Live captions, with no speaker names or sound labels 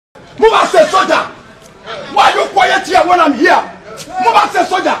Move as a soldier. Why are you quiet here when I'm here? Move as a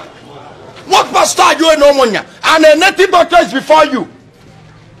soldier. What pastor are you in Omonia? And a native doctor is before you.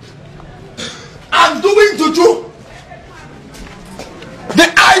 I'm doing juju.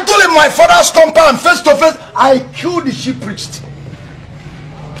 The idol in my father's compound, face to face, I killed the chief priest.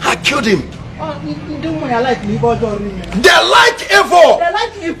 I killed him. They like evil. They like evil.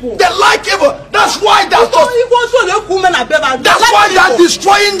 They like evil. That's why that's why they're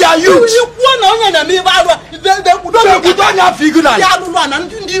destroying their youth.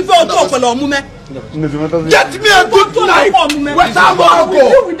 Get me a good knife. Where's that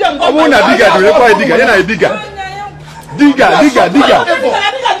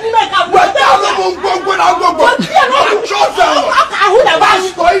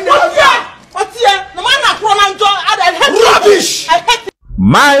rubbish.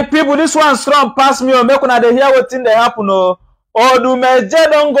 My people, this one strong pass me. Make una dey hear wetin dey happen.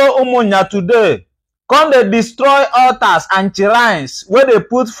 Odumede don go Umunya today. Come they destroy altars and shrines where they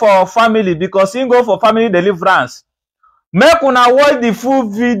put for family because he go for family deliverance. Make una watch the full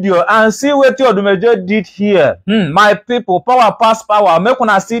video and see what Odumede did here. My people, power pass power. Make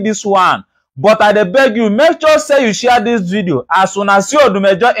una see this one. But I beg you, make sure say you share this video as soon as see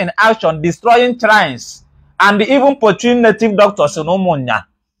Odumede in action, destroying shrines and even portraying native doctors in Umunya.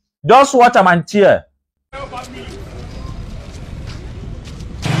 Just watch them and cheer. That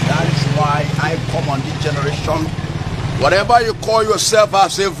is why I come on this generation. Whatever you call yourself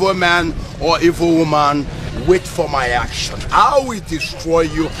as evil man or evil woman, wait for my action. I will destroy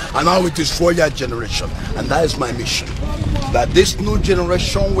you and I will destroy your generation. And that is my mission. That this new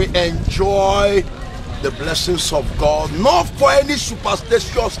generation will enjoy the blessings of God, not for any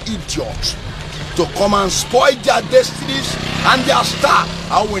superstitious idiots to come and spoil their destinies and their star.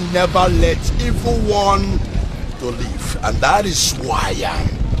 I will never let evil one to live. And that is why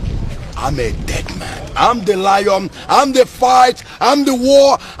I'm a dead man. I'm the lion, I'm the fight, I'm the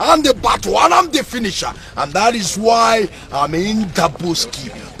war, I'm the battle, and I'm the finisher. And that is why I'm in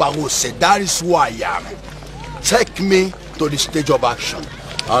Dabuski. Bago said, that is who I am. Take me to the stage of action,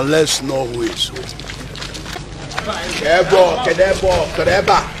 and let's know who is who.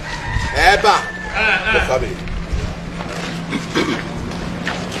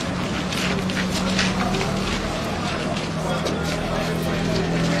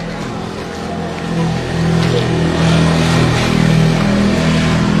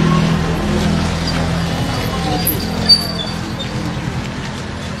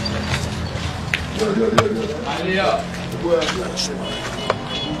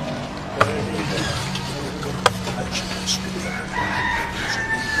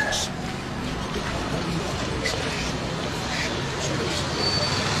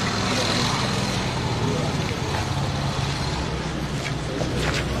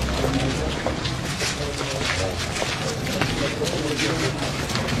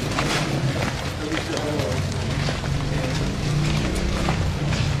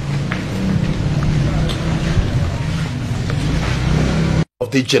 Of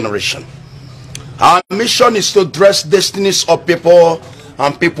the generation. Our mission is to address destinies of people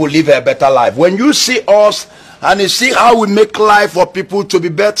and people live a better life. When you see us and you see how we make life for people to be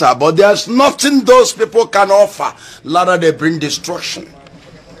better, but there's nothing those people can offer. Rather they bring destruction.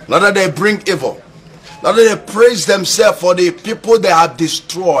 Rather they bring evil. Rather they praise themselves for the people they have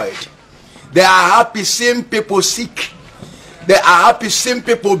destroyed. They are happy seeing people sick. They are happy seeing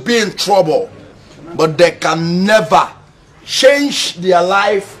people be in trouble. But they can never change their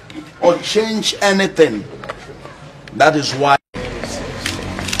life or change anything. That is why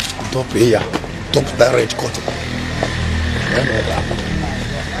top here, top the red cotton.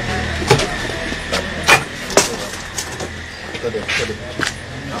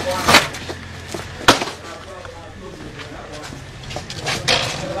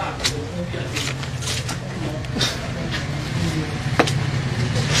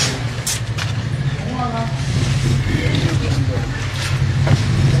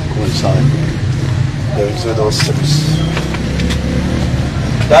 Those steps.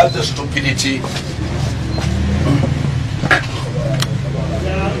 That's the stupidity.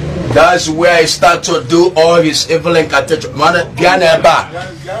 That's where he start to do all his evil incantation. Come on,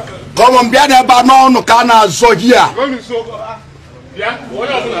 Bianeba, no, Kana Zogia.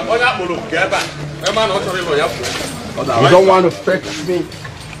 You don't want to fetch me.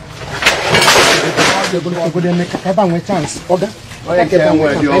 You're going to make a chance. Okay. I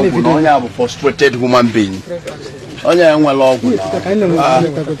am a frustrated human being. I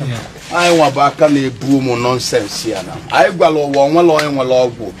want back on a boom nonsense here now. I got one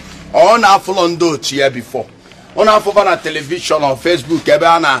log on a full on do here before. On a for on television or Facebook,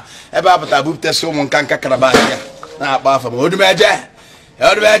 Ebana, Ebaba Bupte Summon Kanka Karabaya. Now, Bafa, Odumede,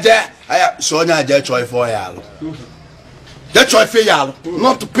 Sonia Detroit for Yal. Detroit for Yal.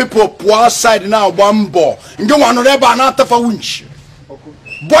 Not people poor side now, one ball. And you want to ever not for winch.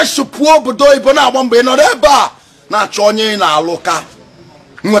 Boys to poor Bodoy Bona, one bay, not ever. Not Johnny in our loca.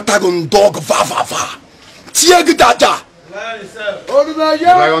 Matagun dog, va. Tiagata.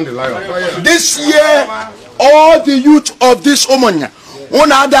 This year, all the youth of this Omania,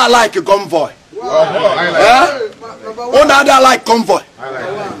 one other like a convoy. One other like convoy.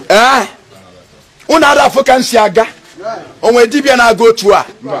 One other African Siaga. On where Dibiana go to her.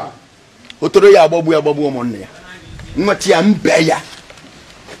 Otoya Babu Monia. Matiam Beya.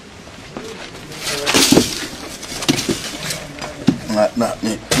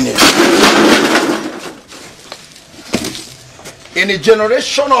 In the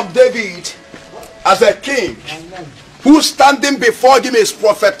generation of David as a king, who standing before him is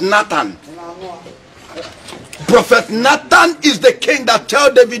Prophet Nathan. Prophet Nathan is the king that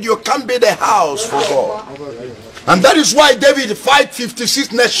tell David you can't build a house for God. And that is why David fight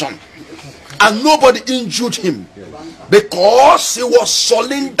 56 nations and nobody injured him, because he was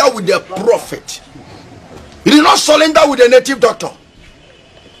surrender with the prophet. He did not surrender with a native doctor.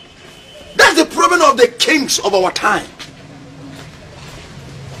 That's the problem of the kings of our time.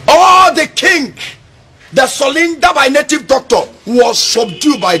 All the king that surrender by native doctor was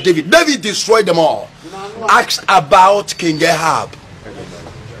subdued by David. David destroyed them all. Ask about King Ahab.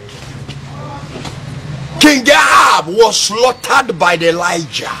 King Ahab was slaughtered by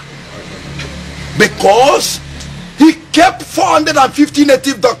Elijah because he kept 450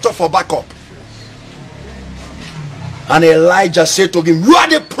 native doctors for backup. And Elijah said to him, you are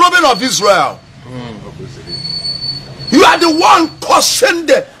the problem of Israel. You are the one causing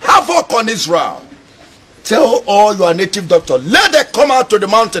the havoc on Israel. Tell all your native doctors, let them come out to the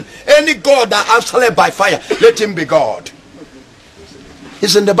mountain. Any God that answers by fire, let him be God.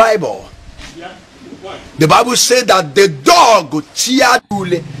 It's in the Bible. The Bible said that the dog tear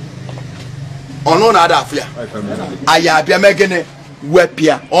ule ono na ada afia. Aya bia megene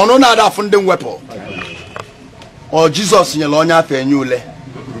wepia. Ono na ada funding weapon. Or Jesus nyele onya afa enyule.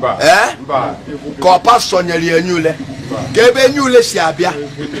 Ko pastor nyele enyule. Kebe enyule si abia.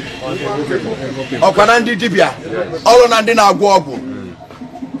 Okwana ndi dibia. Olo na ndi na agwo ogwu.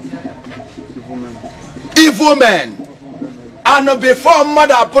 Evil men. And before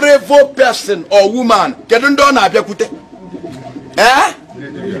mother brave person or woman, kedun do na abia kute.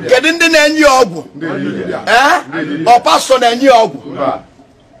 Kedun ndi na enyi ogwu. Or pastor na enyi ogwu.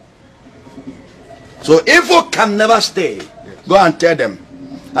 So evil can never stay. Go and tell them.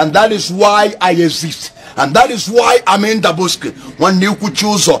 And that is why I exist. And that is why I'm in the bush. When you could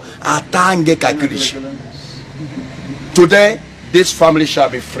choose atange kakirish. Today, this family shall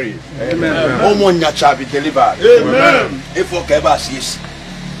be free. Amen. Omonya shall be delivered. Amen. If whatever sees.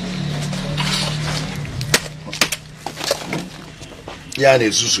 Ya na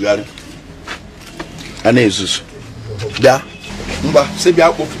ezuzu gari. Ana ezuzu. Da. Mba, se bia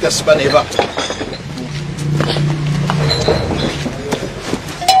okufita siba na eba.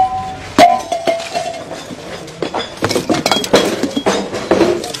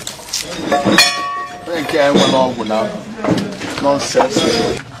 Nonsense.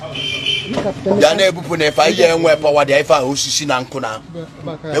 Yana ebupu na efa ye enwe power dey efa osisi na nku na.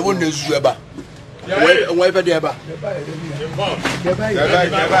 E won na ezuzu eba. Enwe efa dey eba.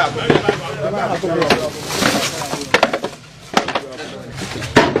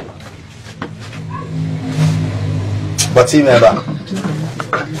 But him eba.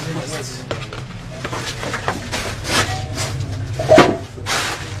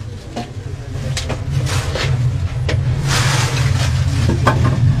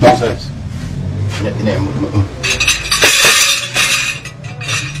 Nonsense.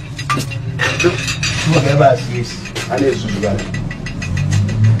 Whatever it is, I need to do that.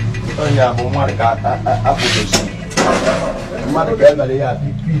 Oh yeah, but what I put this. Mother girl, they are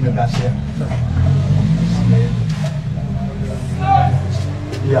between the gas.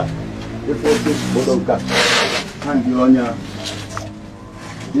 Yeah, before this photo gas, and you on your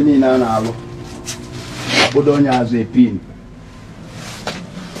dinner now. Bodonya as a pin.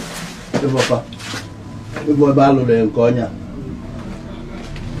 Ibo balo le nkonya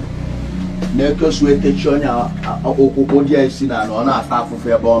neko swete chonya odia isi na no na ata afufu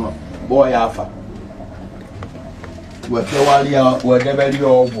ebe ono boy afa we fewali ya we debeli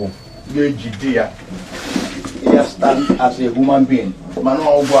ogwu gejide ya stand as a human being manu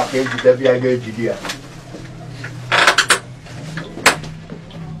ogwu aka ejide bia gejide ya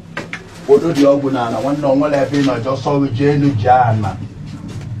Odo di oguna na one no nwele ebe no just so we jenu jana.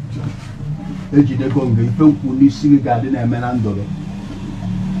 Ejide konge ife nkwu n'isi gị ga-adị na-eme na ndụrụ.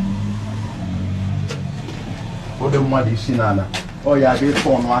 Ode mmadụ isi n'ala ọ ya bụ ịtụ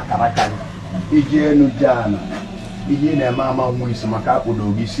ọnụ akara aka iji enu jana ihe na-eme ama nwa isi maka akpụdo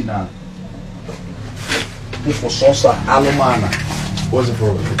gị isi n'ala. Ịfụ sọsọ anụmanụ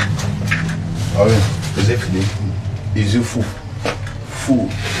ozifuru ọrụ ezefide izufu fu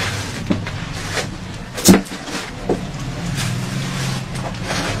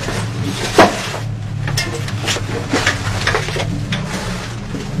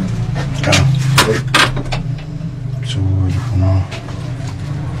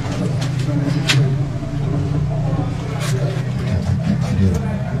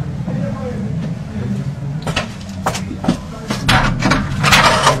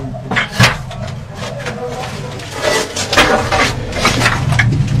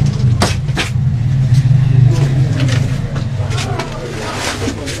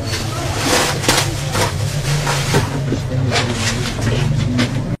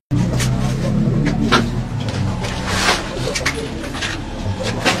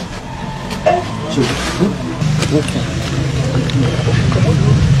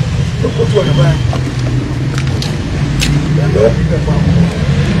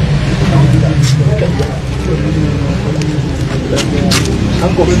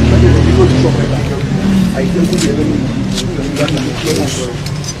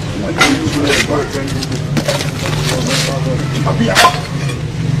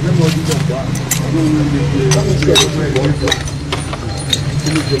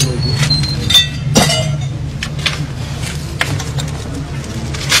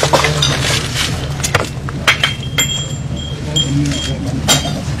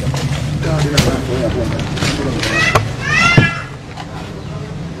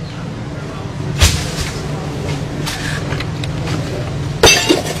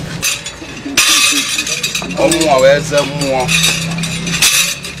Omo aweze mmụọ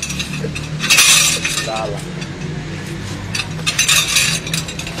dala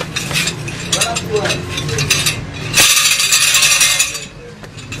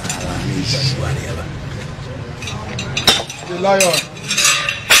the lion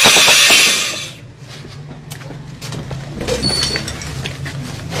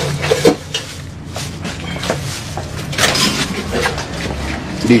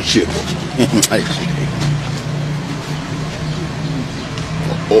this shit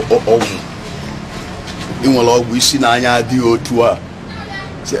inwere ọgwụ isi n'anya adịghị otu a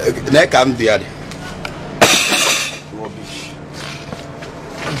na ka m dị ya dị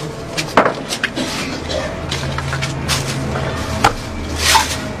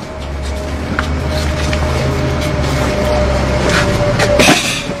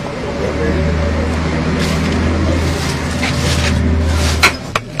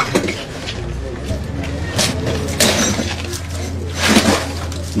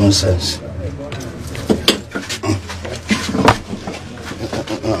nonsense.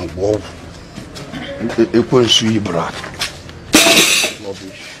 Wow. Eu conheço o Ibra.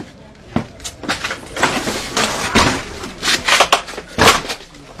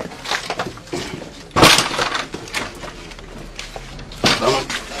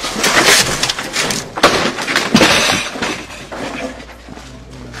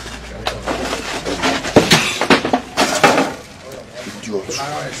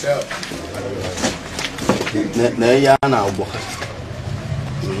 Na ya na agbo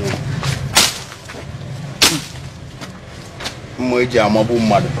mmo eji amabu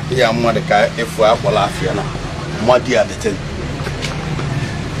mmadụ ya mmadụ ka efu akpọla afịa na mmadụ ya deten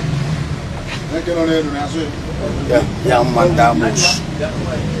ya mmadụ amus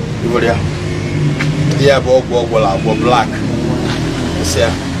iwere ya bụ ọgwụ la agwọ black sia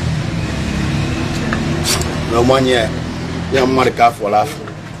na manye ya mmadụ ka afọla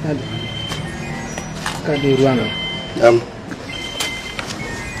afọ Kadiruano.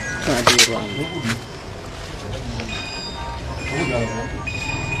 Kadiruano.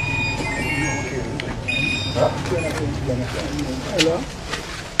 Hello.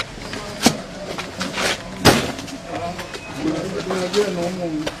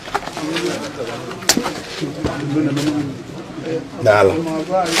 Dala.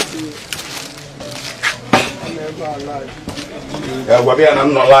 We're being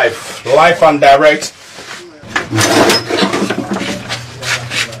on live and direct.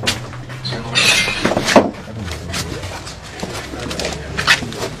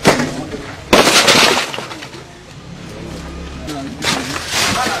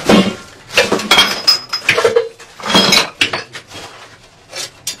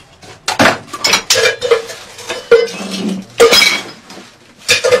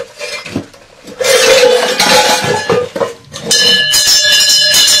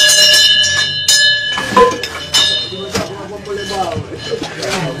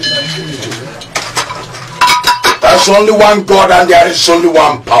 only one God and there is only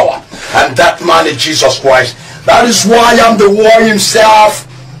one power. And that man is Jesus Christ. That is why I am the war himself.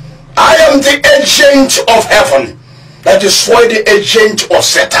 I am the agent of heaven that destroy the agent of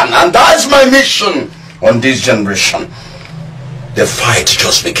Satan. And that is my mission on this generation. The fight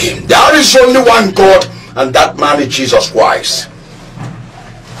just began. There is only one God and that man is Jesus Christ.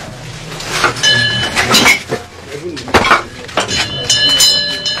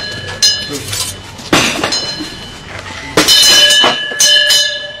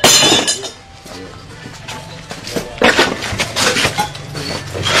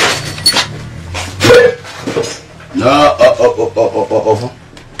 No,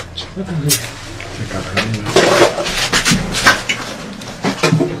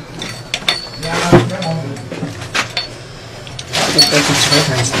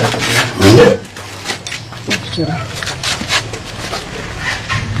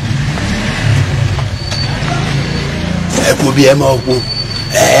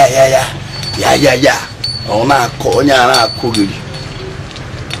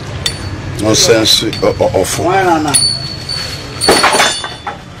 nonsense of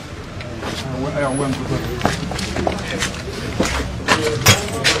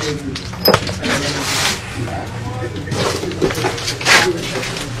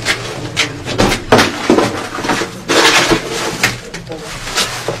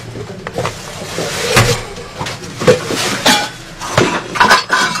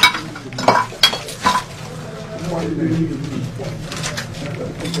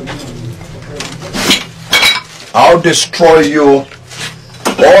I'll destroy you,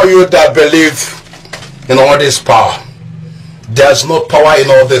 all you that believe in all this power. There's no power in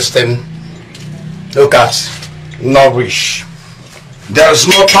all this thing. Look at, nourish. There's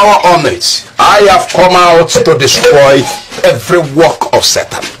no power on it. I have come out to destroy every work of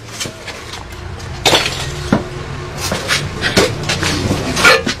Satan.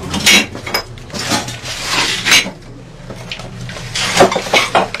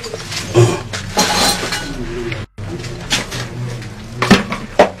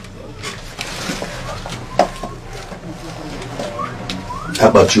 How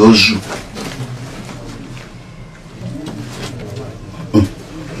about yours?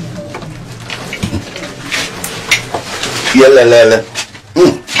 Yelele.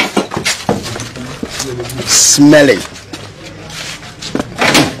 Smelling.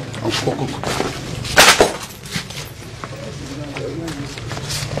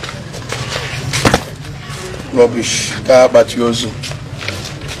 Rubbish. How about yours?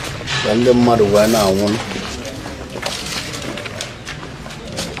 The mother went out one.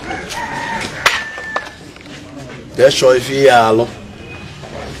 Sure if you are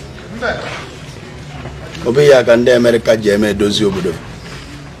Obey Aganda America Jame does you would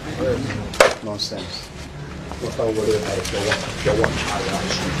nonsense. What I would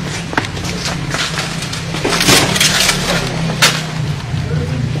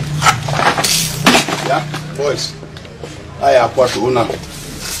yeah, boys. I have what una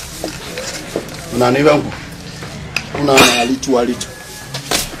even una a little.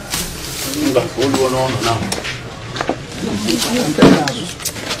 Hold on now.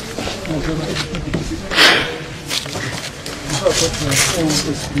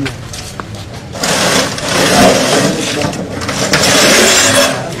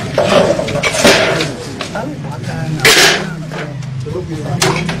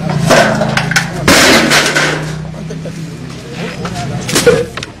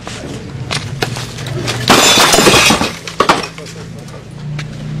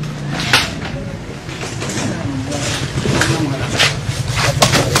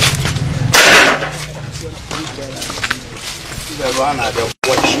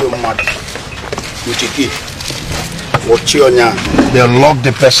 They lock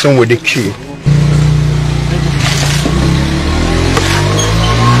the person with the key.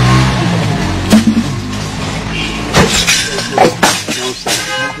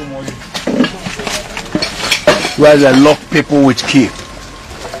 Where they lock people with key.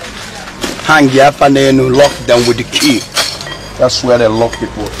 Hang you up and then lock them with the key. That's where they lock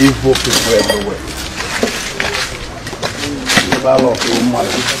people. Evil people everywhere.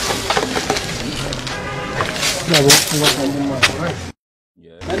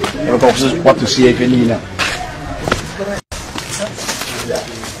 What to see if you need now.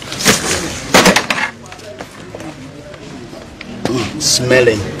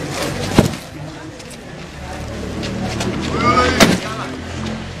 Smelling.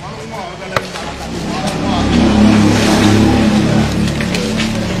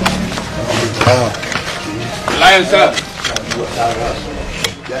 Lion, sir.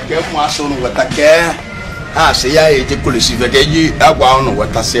 Ah, say ya e police if you agwa on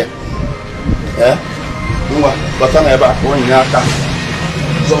what I say. Eh? Nwa, bata na eba o nya aka.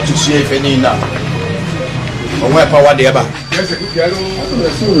 So to see if any now. On where power dey eba. Yes, if you are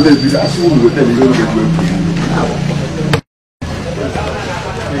so le bi da so wo tell you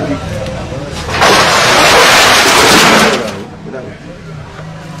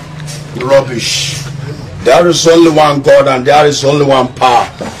rubbish. There is only one God and there is only one power.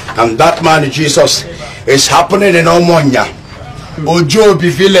 And that man Jesus is happening in Omonia, Ojobi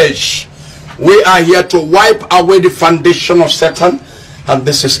village. We are here to wipe away the foundation of Satan, and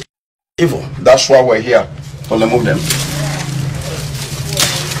this is evil. That's why we're here to remove them.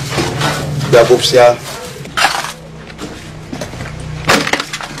 They are here.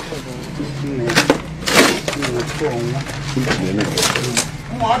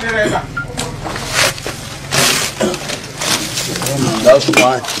 That's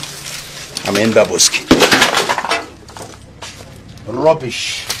why I'm in the bush.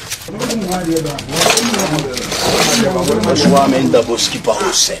 Rubbish. That's why I'm in the bush.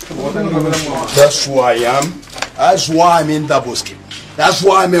 That's who I am. That's why I'm in the bush. That's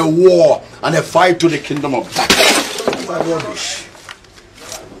why I'm a war and a fight to the kingdom of darkness. Rubbish.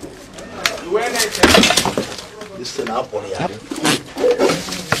 This thing up on here.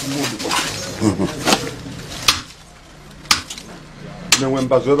 Oh.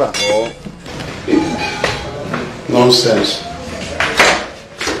 Nonsense.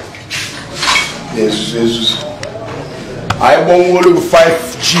 Jesus. I won't look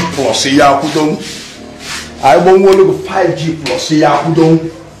 5G plus Yakudon. I won't look 5G plus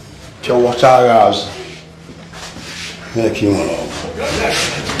Yakudon. To watch our house. Make him alone.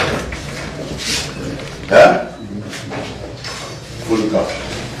 Eh? Look up.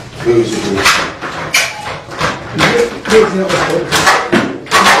 Where is it?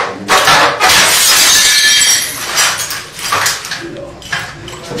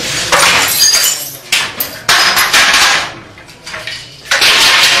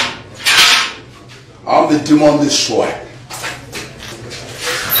 I'm the demon destroyer.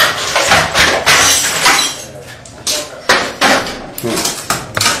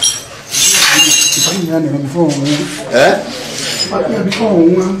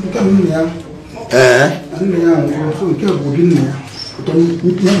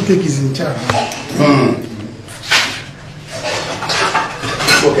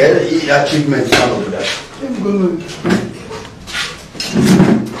 Okay, achievement over that.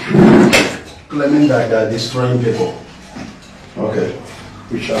 Claiming that they are destroying people. Okay,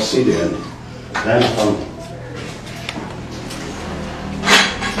 we shall see the end. Then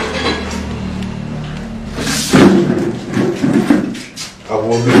I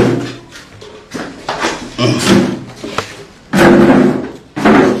will be.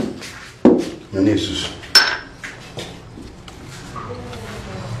 Jesus.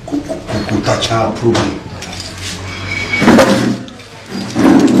 Kukutacha problem.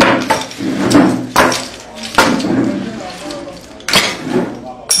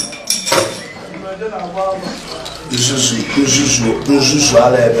 Zuzu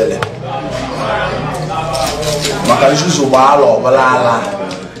ala ebele. Maka zuzu ba ala obala.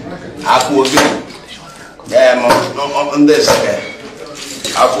 Aku obi. Mo ndeseke.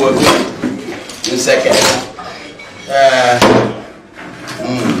 Aku obi. Nseke.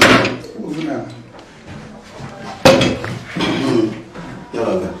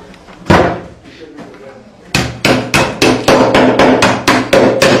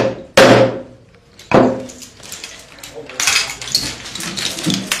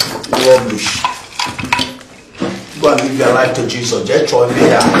 Rubbish. Go and give your life to Jesus. Just try me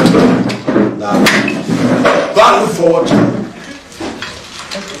here. Now, go and look forward.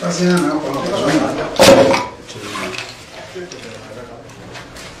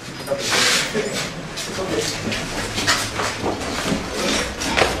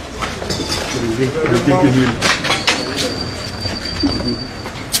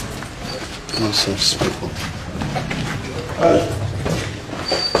 Nonsense people.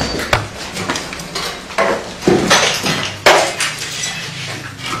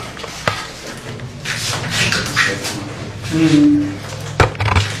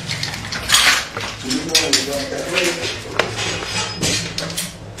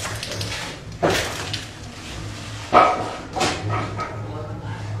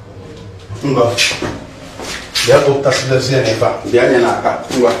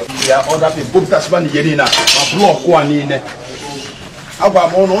 There are other people that's been getting a block one in it.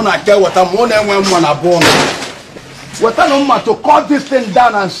 About one, I care what I'm one and one are born. What I know to cut this thing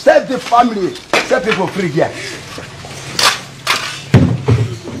down and set the family, set people free here.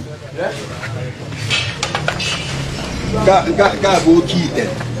 Ga bụ oke ite.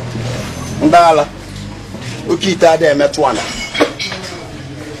 Ndị ala. Oke ite adịghị emetụ ana.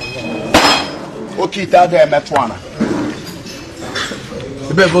 Oke ite adịghị emetụ ana.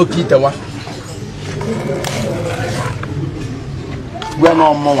 Ebe bụ oke ite wa. Gwe na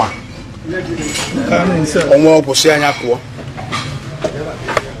ọmụnwa. Ọnwa ọgwụ si anya kwụọ.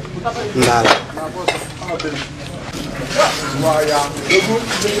 Ndị ala.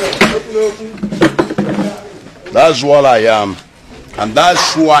 That's what I am, and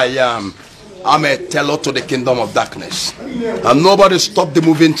that's who I am. I'm a teller to the kingdom of darkness, and nobody stop the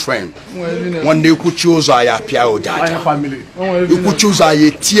moving train. When they could choose, I appear you could choose, I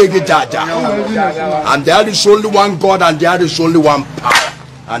and there is only one God, and there is only one power,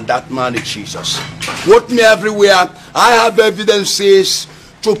 and that man is Jesus. Quote me everywhere. I have evidences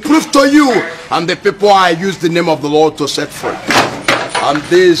to prove to you, and the people I use the name of the Lord to set free. And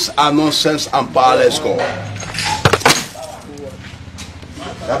these are nonsense and powerless God.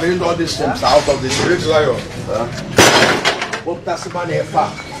 I bring all these things out of this rich lion. What does man have?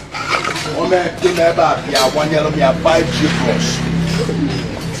 Oh, man, came about here 1 year, me a 5G plus.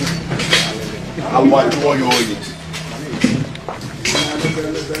 I want to you it.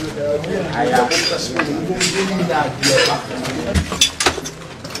 I have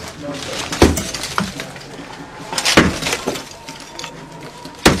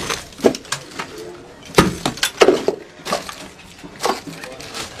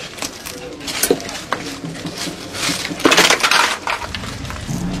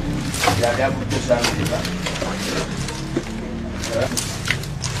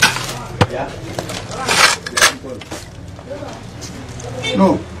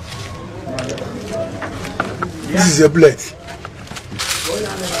no. This is a blade.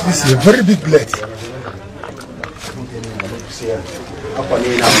 This is a very big blade.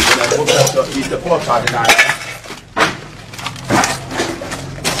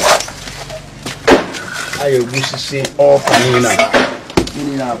 I wish to see all panina.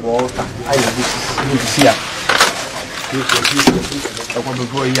 Panina water. I wish to see here. I want to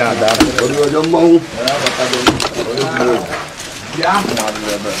go here.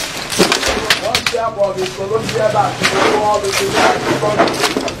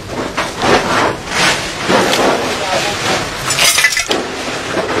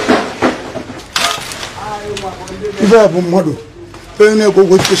 If I have a model, then I go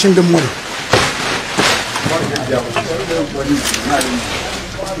with pushing the money.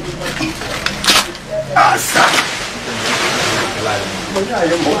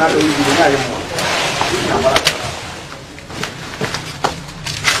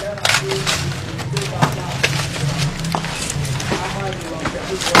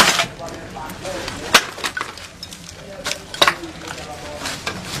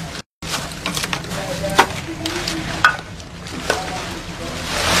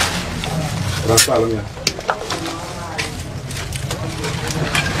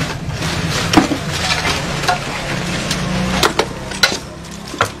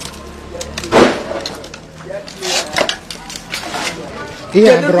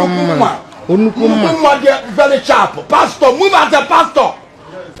 Iya Brahma. Unukuma very sharp. Pastor, move as a pastor.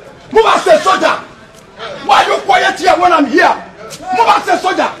 Move as a soldier. Why are you quiet here when I'm here? Move as a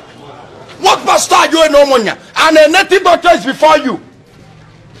soldier. What pastor are you in Omonia? And a native doctor is before you.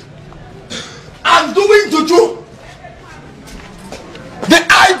 I'm doing juju. The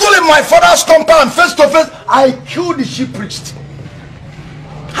idol in my father's compound, face to face, I killed the sheep priest.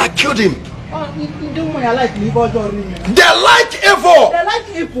 I killed him. They like evil. They like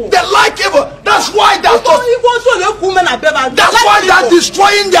evil. That's why that's why they're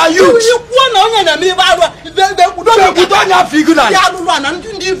destroying their youth.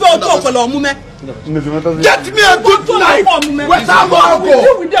 Get me a good knife. Where's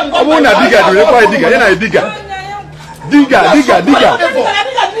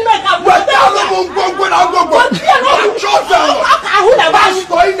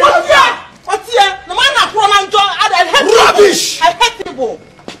rubbish! I hate people.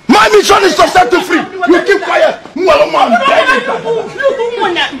 My mission is to set you free. You keep quiet.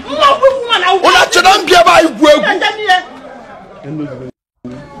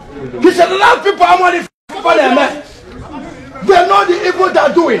 He said, a lot of people are money for them. They know the evil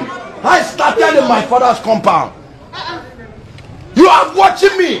they're doing. I started in my father's compound. You are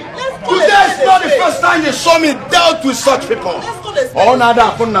watching me. Today is not the first time you saw me dealt with such people. Oh, now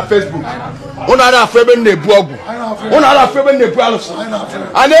that on Facebook. Oh, now that Feben de blog. Oh, now that Feben de Bralus.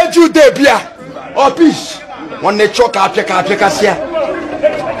 And then you de Bia or peace. When they choke out, check out, here.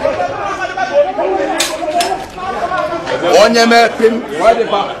 On your map, why the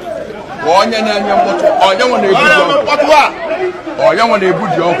back? onye na-enye mkpọtụ onye nwe na-ebu mkpọtụ a onye nwe na-ebu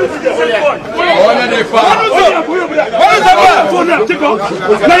dị ọkụ onye na-efe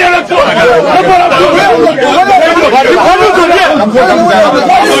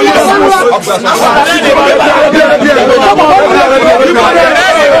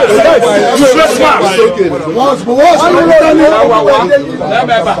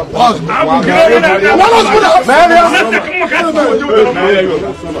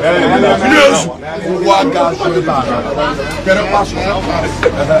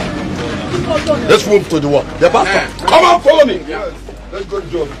Let's move to the wall. The pastor, come on, follow me. Let's go to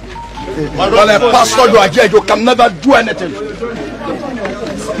Joe. Well, a pastor, you are here. You can never do anything.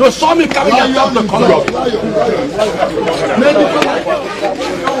 You saw me coming and down the corridor.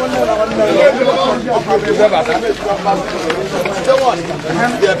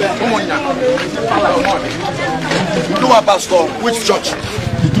 You are pastor. Which church?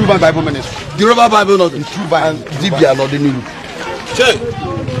 The True Bible Ministry. The River Bible, not the True Bible. And Dibia, not the Nilu. Che.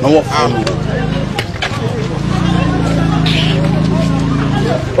 No what?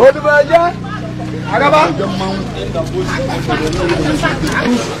 Odumede. Agaba.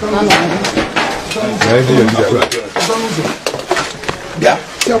 Yeah.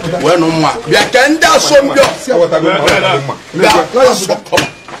 When on ma. We can da sombio. Yeah. Let's come.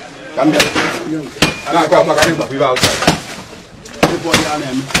 Come here. Na kwa kwa karibu kwa outside. People ya na.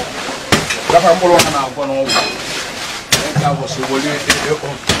 Dafa mbolo na afọ no. Eka wo se wole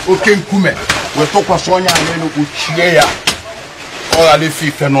oke nkume. We to kwa so nya na no ku chie ya. Ora le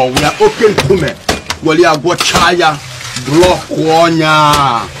fife no we oke nkume. Wole agwo chaya block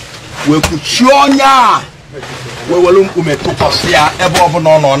onya. We ku chi onya. We wole nkume to kwa sia ebe obo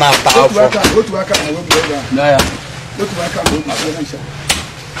no no na ata afọ. Otu aka na we bro. Na ya. Otu aka na we bro.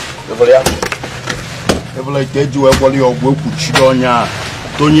 Evolia. Evolia keju e wole ogwo ku chi onya.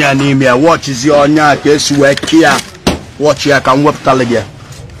 Tonya n'ime ya watch is your nya ka esi wee kia watch ya ka nwepụtala gị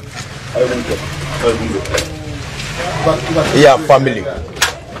ya family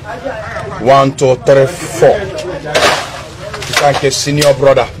 1 2 3 4 thank you senior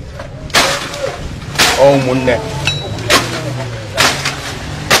brother ụmụnne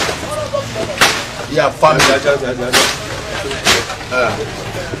ya family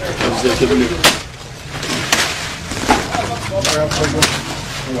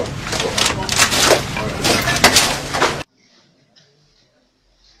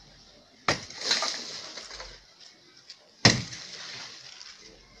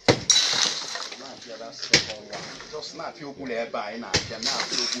just not feel good by now. Can not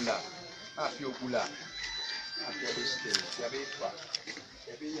feel good. Not feel good. Not feel this thing.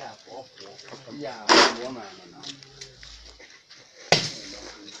 Every year, yeah, one now.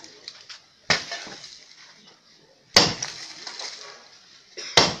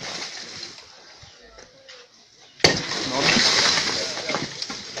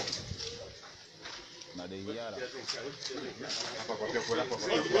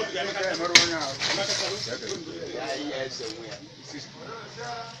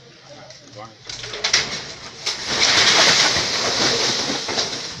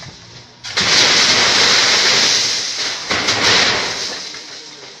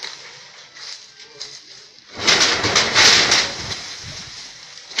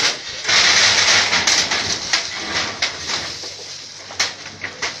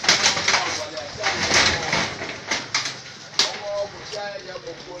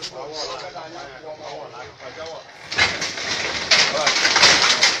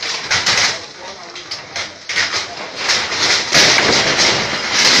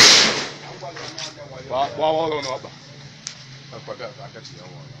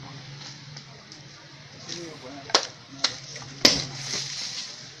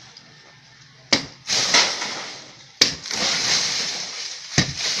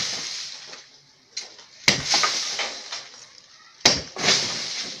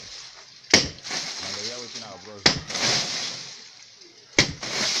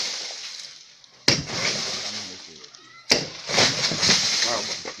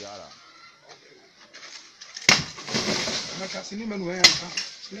 Sini menu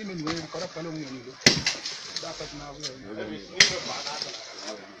ya kora palo mwenye nilo. Dapat na wewe.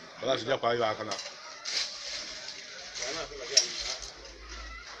 Bala sija kwa hiyo akana.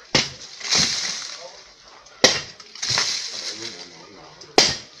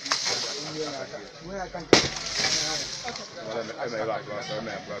 Wewe akan.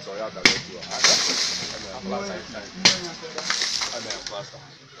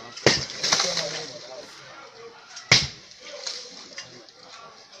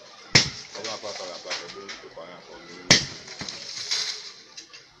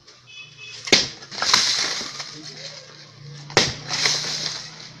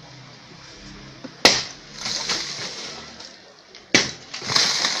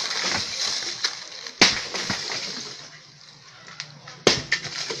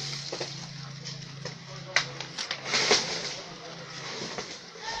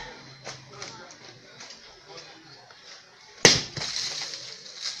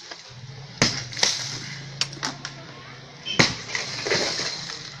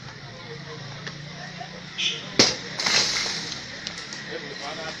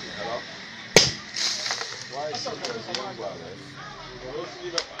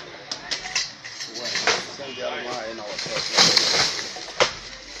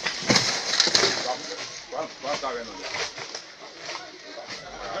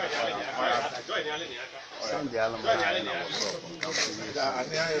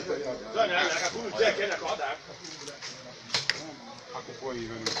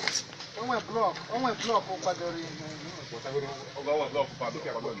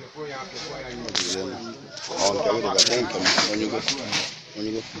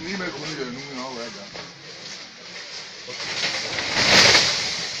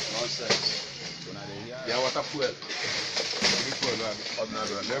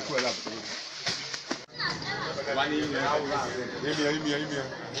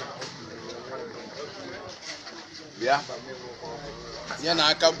 Yeah. Yeah,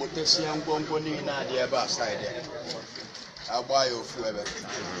 I can't put this young one in the other side. I'll buy you forever.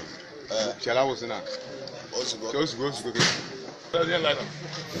 Shall I was in that? Also, go.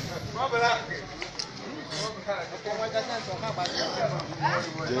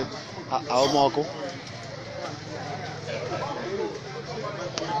 How Marco?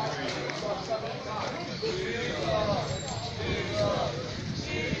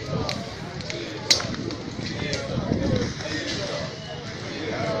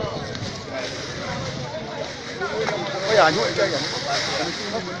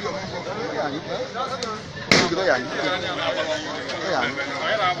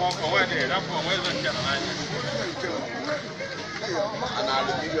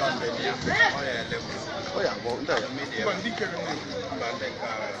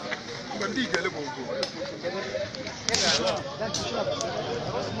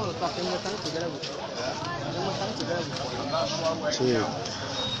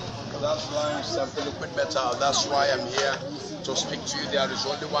 That's why I'm simply a bit better. That's why I'm here to speak to you. There is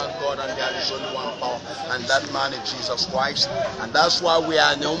only one God and there is only one power, and that man is Jesus Christ. And that's why we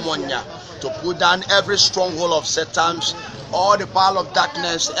are in Omonia, to put down every stronghold of Satan's, all the power of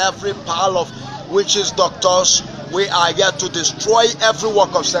darkness, every power of witches, doctors. We are here to destroy every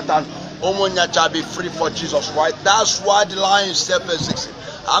work of Satan. Omonia shall be free for Jesus Christ. That's why the line is 7:16.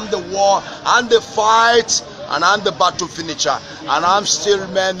 I'm the war, I'm the fight, and I'm the battle finisher, and I'm still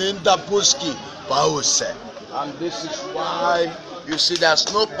man in the buski. And this is why you see there's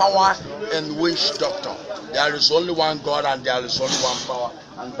no power in witch doctor. There is only one God and there is only one power,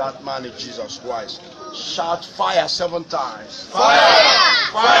 and that man is Jesus Christ. Shout fire 7 times. Fire!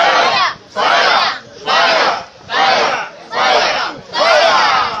 Fire! Fire! Fire! Fire! Fire!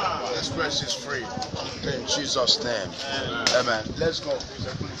 Fire! This place is free. In Jesus' name. Amen. Let's go.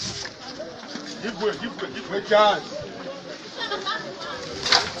 Give way, chance.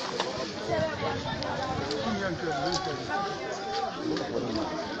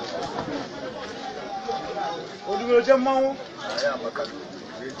 Odumede mmanwụ.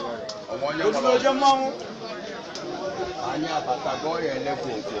 Odumede mmanwụ. Anya abata go ya elegbo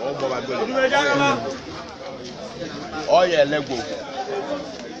ogbabagole. Odumede agama. O ya elegbo.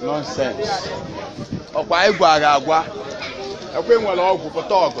 Nonsense. Okwa igwa agwa. Ekwe nwere ọgwụ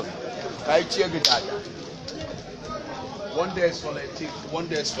pụta ọgụ. Ka ichie gị dada. One day is for the thief, one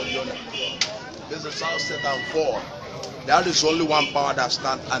day is for the owner. This is how Satan fall. There is only one power that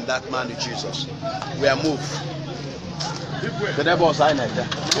stands, and that man is Jesus. We are moved. The devil sign it.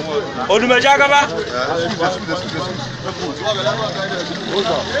 Odumede agama.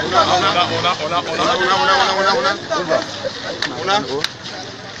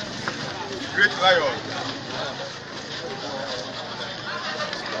 Great lion.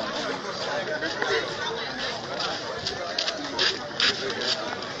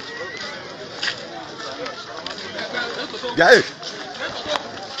 Guy.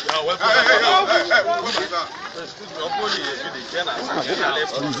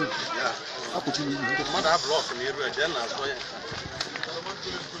 Excuse me,